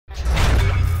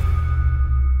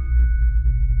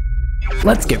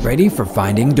Let's get ready for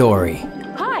Finding Dory.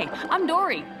 Hi, I'm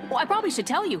Dory. Well, I probably should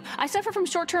tell you, I suffer from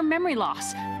short-term memory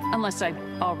loss. Unless I've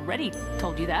already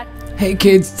told you that. Hey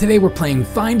kids, today we're playing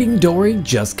Finding Dory,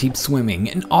 Just Keep Swimming,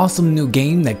 an awesome new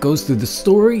game that goes through the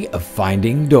story of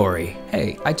Finding Dory.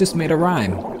 Hey, I just made a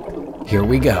rhyme. Here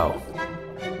we go.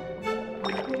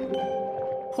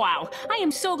 Wow, I am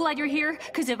so glad you're here,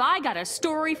 because if I got a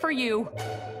story for you...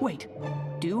 Wait,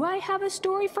 do I have a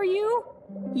story for you?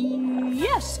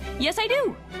 Yes, I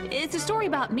do. It's a story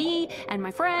about me and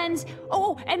my friends.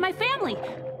 Oh, and my family.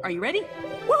 Are you ready?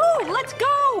 Woohoo, let's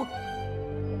go!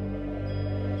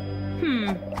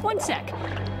 One sec.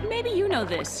 Maybe you know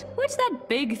this. What's that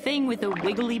big thing with the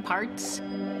wiggly parts?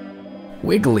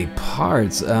 Wiggly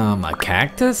parts? A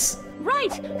cactus?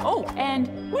 Right! Oh,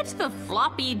 and what's the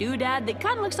floppy doodad that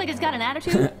kind of looks like it's got an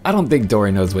attitude? I don't think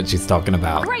Dory knows what she's talking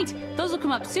about. Great! Those will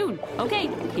come up soon. Okay,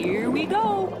 here we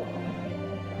go.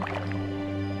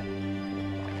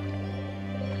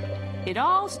 It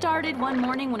all started one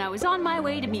morning when I was on my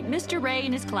way to meet Mr. Ray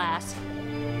in his class.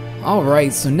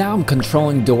 Alright, so now I'm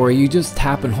controlling Dory. You just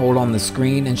tap and hold on the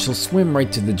screen and she'll swim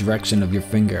right to the direction of your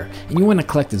finger. And you want to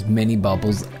collect as many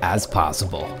bubbles as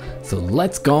possible. So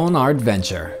let's go on our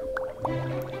adventure.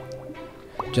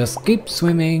 Just keep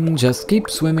swimming,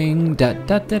 da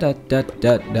da da da da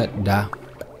da da da.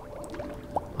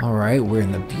 Alright, we're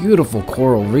in the beautiful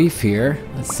coral reef here.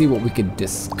 Let's see what we could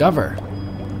discover.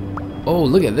 Oh,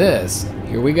 look at this.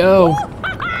 Here we go.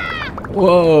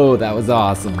 Whoa, that was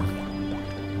awesome.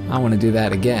 I want to do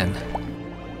that again.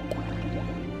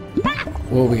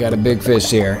 Whoa, we got a big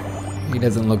fish here. He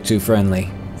doesn't look too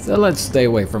friendly. So let's stay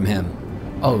away from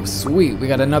him. Oh, sweet. We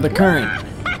got another current.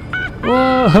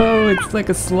 Whoa, it's like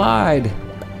a slide.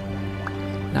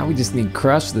 Now we just need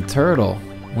Crush the turtle.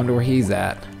 Wonder where he's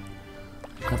at.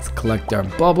 Let's collect our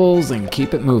bubbles and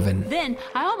keep it moving. Then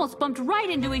I almost bumped right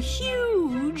into a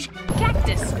huge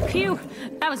cactus. Phew,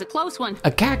 that was a close one.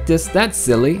 A cactus? That's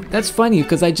silly. That's funny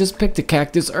because I just picked a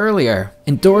cactus earlier.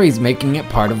 And Dory's making it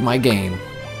part of my game.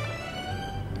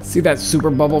 See that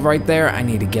super bubble right there? I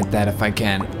need to get that if I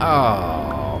can.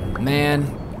 Oh, man.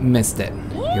 Missed it.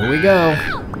 Here we go.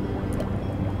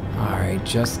 Alright,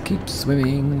 just keep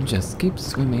swimming, just keep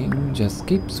swimming, just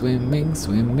keep swimming,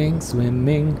 swimming,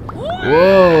 swimming.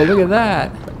 Whoa, look at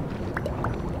that.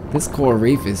 This coral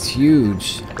reef is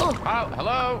huge. Oh,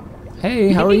 hello.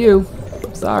 Hey, how are you?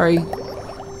 Sorry.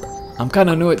 I'm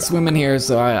kind of new at swimming here,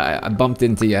 so I bumped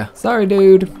into you. Sorry,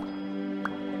 dude.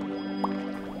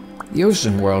 The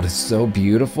ocean world is so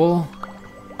beautiful.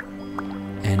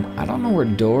 And I don't know where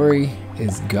Dory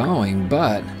is going,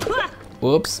 but...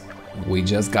 Whoops. We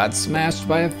just got smashed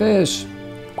by a fish.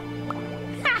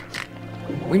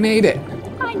 We made it.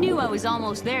 I knew I was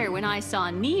almost there when I saw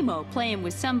Nemo playing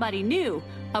with somebody new.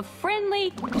 A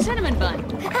friendly cinnamon bun.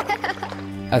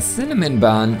 A cinnamon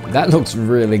bun? That looks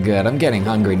really good. I'm getting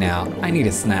hungry now. I need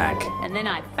a snack. And then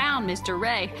I found Mr.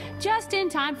 Ray just in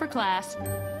time for class.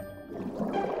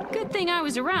 Good thing I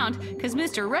was around, because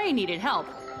Mr. Ray needed help.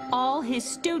 All his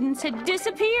students had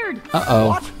disappeared. Uh-oh.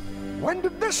 What? When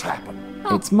did this happen?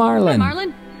 Oh, It's Marlin. Hi,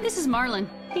 Marlin. This is Marlin.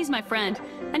 He's my friend.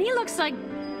 And he looks like,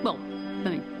 well, I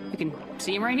mean, you can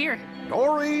see him right here.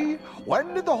 Dory,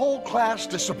 when did the whole class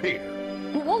disappear?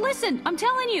 Well, listen, I'm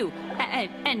telling you.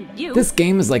 And you. This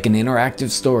game is like an interactive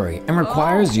story and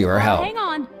requires your help. Hang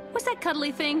on. What's that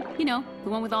cuddly thing? You know, the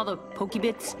one with all the pokey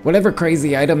bits? Whatever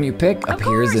crazy item you pick Of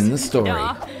appears course. in the story.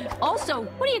 Duh. Also,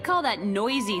 what do you call that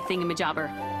noisy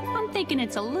thingamajobber? I'm thinking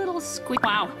it's a little squeak.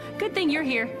 Wow, good thing you're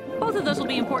here. Both of those will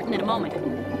be important in a moment.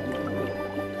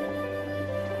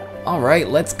 Alright,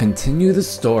 let's continue the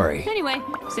story. Anyway,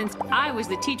 since I was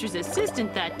the teacher's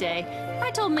assistant that day,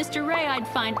 I told Mr. Ray I'd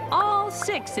find all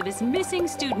 6 of his missing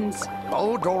students.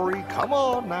 Oh, Dory, come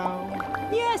on now.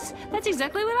 Yes, that's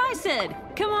exactly what I said.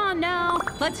 Come on now,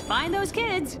 let's find those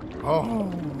kids.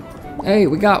 Oh, Hey,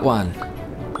 we got one.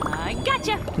 I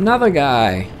gotcha. Another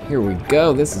guy. Here we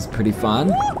go. This is pretty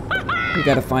fun. We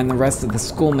gotta find the rest of the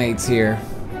schoolmates here.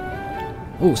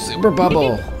 Ooh, super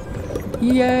bubble.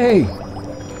 Yay.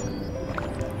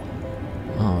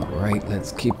 Alright,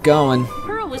 let's keep going.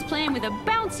 Pearl was playing with a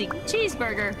bouncy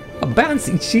cheeseburger. A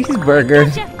bouncy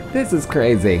cheeseburger. Gotcha. This is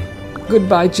crazy.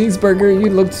 Goodbye, cheeseburger.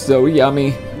 You looked so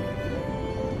yummy.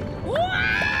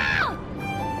 Wow!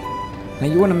 Now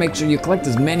you want to make sure you collect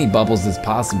as many bubbles as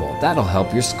possible. That'll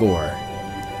help your score.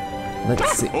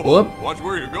 Let's see. Whoop. Watch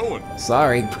where you're going.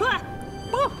 Sorry.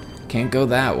 Can't go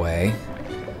that way.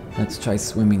 Let's try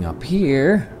swimming up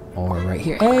here. Or right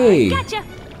here. Hey! Gotcha.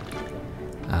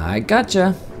 I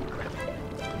gotcha.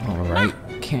 Alright.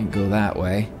 Can't go that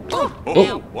way.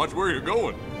 Oh, watch where you're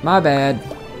going. My bad.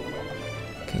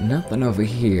 Okay, nothing over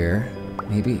here.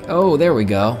 Maybe. Oh, there we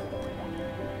go.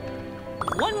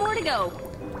 One more to go.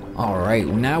 Alright,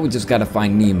 now we just gotta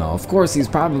find Nemo. Of course, he's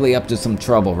probably up to some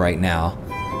trouble right now,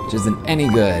 which isn't any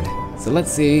good. So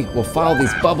let's see. We'll follow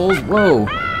these bubbles. Whoa,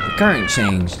 the current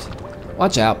changed.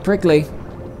 Watch out, prickly.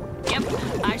 Yep,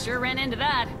 I sure ran into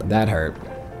that. That hurt.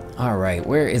 Alright,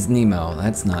 where is Nemo?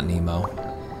 That's not Nemo.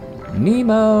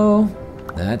 Nemo!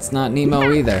 That's not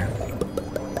Nemo either.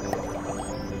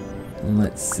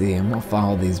 Let's see, and we'll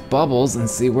follow these bubbles and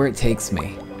see where it takes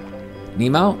me.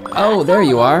 Nemo? Oh, there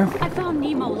you are. I found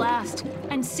Nemo last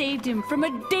and saved him from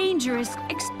a dangerous,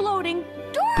 exploding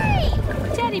Dory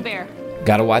teddy bear.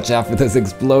 Gotta watch out for those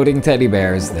exploding teddy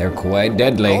bears. They're quite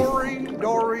deadly.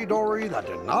 Dory, that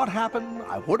did not happen.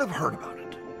 I would have heard about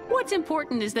it. What's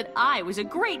important is that I was a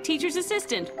great teacher's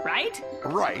assistant, right?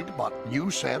 Right, but you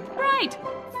said... Right.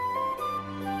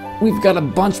 We've got a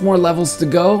bunch more levels to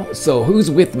go, so who's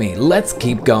with me? Let's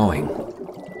keep going.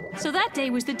 So that day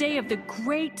was the day of the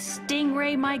great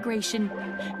Stingray Migration.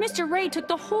 Mr. Ray took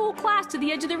the whole class to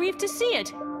the edge of the reef to see it.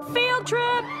 Field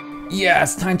trip!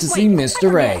 Yes, time to see Wait, I Mr.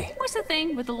 forgot. Ray. What's the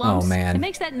thing with the lumps? Oh, man. It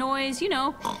makes that noise, you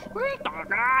know.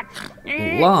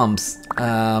 Lumps?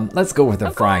 Let's go with a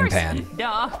Of frying course. pan.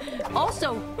 Duh.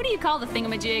 Also, what do you call the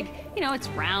thingamajig? You know, it's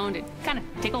round, it kind of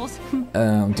tickles.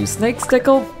 Do snakes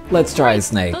tickle? Let's try a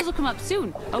snake. Those will come up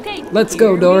soon. Okay. Let's go,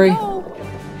 here we Dory. go.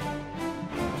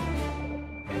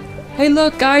 Hey,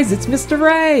 look, guys, it's Mr.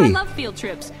 Ray. I love field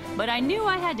trips, but I knew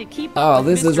I had to keep Oh, up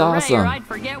with this Mr. is Ray awesome. or I'd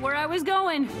forget where I was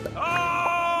going.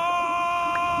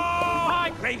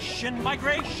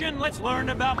 Migration, let's learn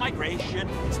about migration.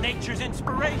 It's nature's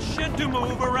inspiration to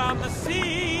move around the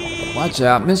sea. Watch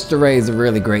out, Mr. Ray is a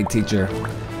really great teacher.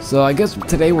 So I guess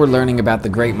today we're learning about the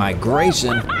Great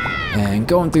Migration, and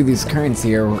going through these currents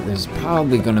here, there's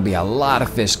probably going to be a lot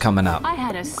of fish coming up. I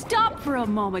had to stop for a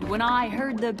moment when I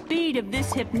heard the beat of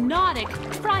this hypnotic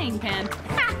frying pan.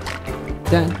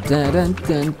 Dun, dun, dun,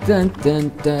 dun, dun,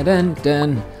 dun, dun, dun,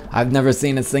 dun. I've never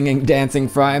seen a singing, dancing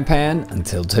frying pan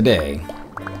until today.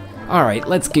 Alright,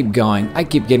 let's keep going. I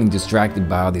keep getting distracted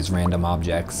by all these random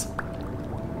objects.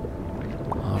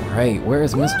 Alright, where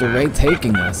is Mr. Ray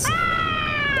taking us?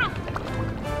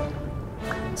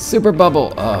 Super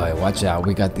bubble! Oh, watch out,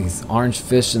 we got these orange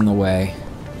fish in the way.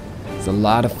 There's a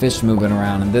lot of fish moving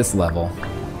around in this level.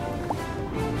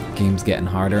 Game's getting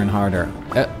harder and harder.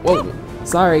 Whoa,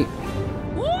 sorry.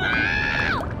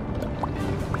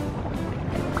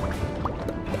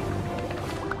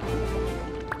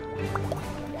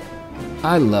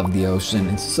 I love the ocean.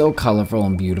 It's so colorful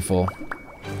and beautiful.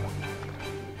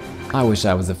 I wish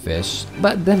I was a fish,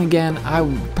 but then again, I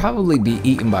would probably be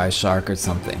eaten by a shark or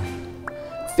something.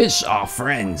 Fish are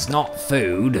friends, not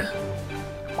food.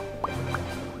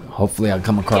 Hopefully I'll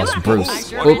come across Bruce. I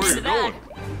sure ran Oops. into that.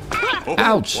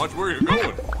 Ouch. Watch where you're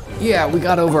going. Yeah, we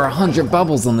got over 100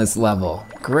 bubbles on this level.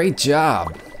 Great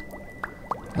job.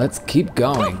 Let's keep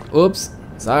going. Oops,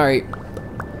 sorry.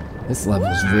 This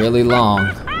level's really long.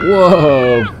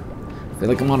 Whoa! I feel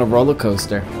like I'm on a roller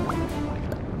coaster.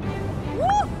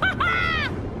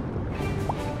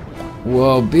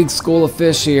 Whoa, big school of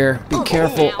fish here. Be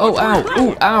careful. Oh, ow!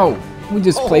 Ooh, ow! We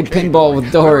just played pinball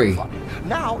with Dory.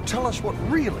 Now tell us what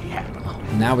really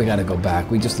happened. Now we gotta go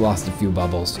back. We just lost a few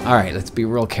bubbles. Alright, let's be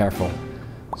real careful.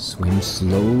 Swim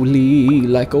slowly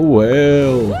like a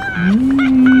whale.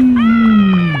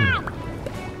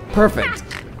 Perfect.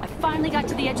 I finally got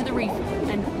to the edge of the reef,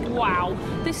 and wow,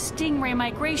 the Stingray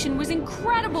Migration was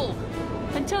incredible!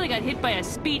 Until I got hit by a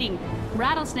speeding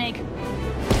rattlesnake.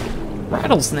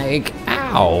 Rattlesnake?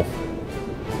 Ow!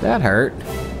 That hurt.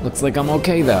 Looks like I'm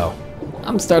okay though.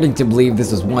 I'm starting to believe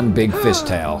this is one big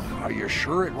fishtail. Are you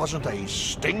sure it wasn't a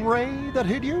stingray that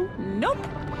hit you? Nope,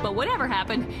 but whatever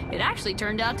happened, it actually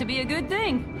turned out to be a good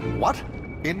thing. What?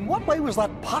 In what way was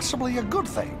that possibly a good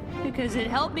thing? Because it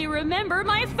helped me remember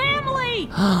my family!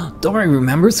 Dory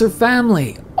remembers her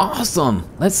family. Awesome.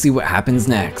 Let's see what happens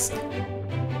next.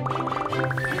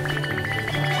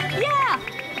 Yeah!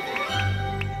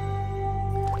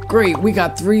 Great, we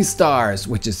got 3 stars,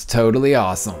 which is totally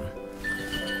awesome.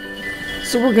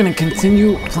 So we're gonna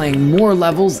continue playing more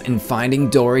levels in Finding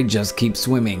Dory Just Keep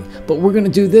Swimming, but we're gonna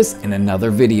do this in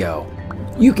another video.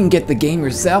 You can get the game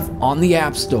yourself on the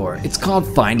App Store. It's called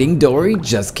Finding Dory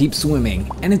Just Keep Swimming,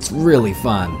 and it's really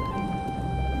fun.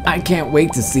 I can't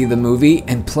wait to see the movie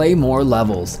and play more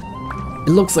levels. It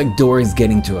looks like Dory's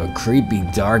getting to a creepy,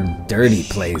 dark, dirty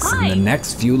place in the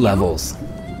next few levels.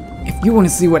 If you want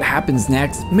to see what happens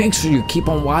next, make sure you keep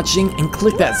on watching and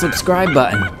click that subscribe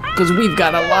button, because we've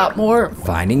got a lot more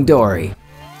Finding Dory.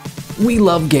 We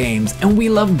love games and we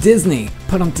love Disney.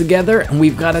 Put them together and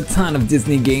we've got a ton of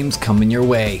Disney games coming your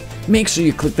way. Make sure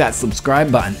you click that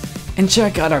subscribe button and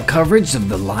check out our coverage of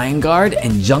The Lion Guard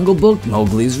and Jungle Book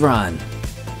Mowgli's Run.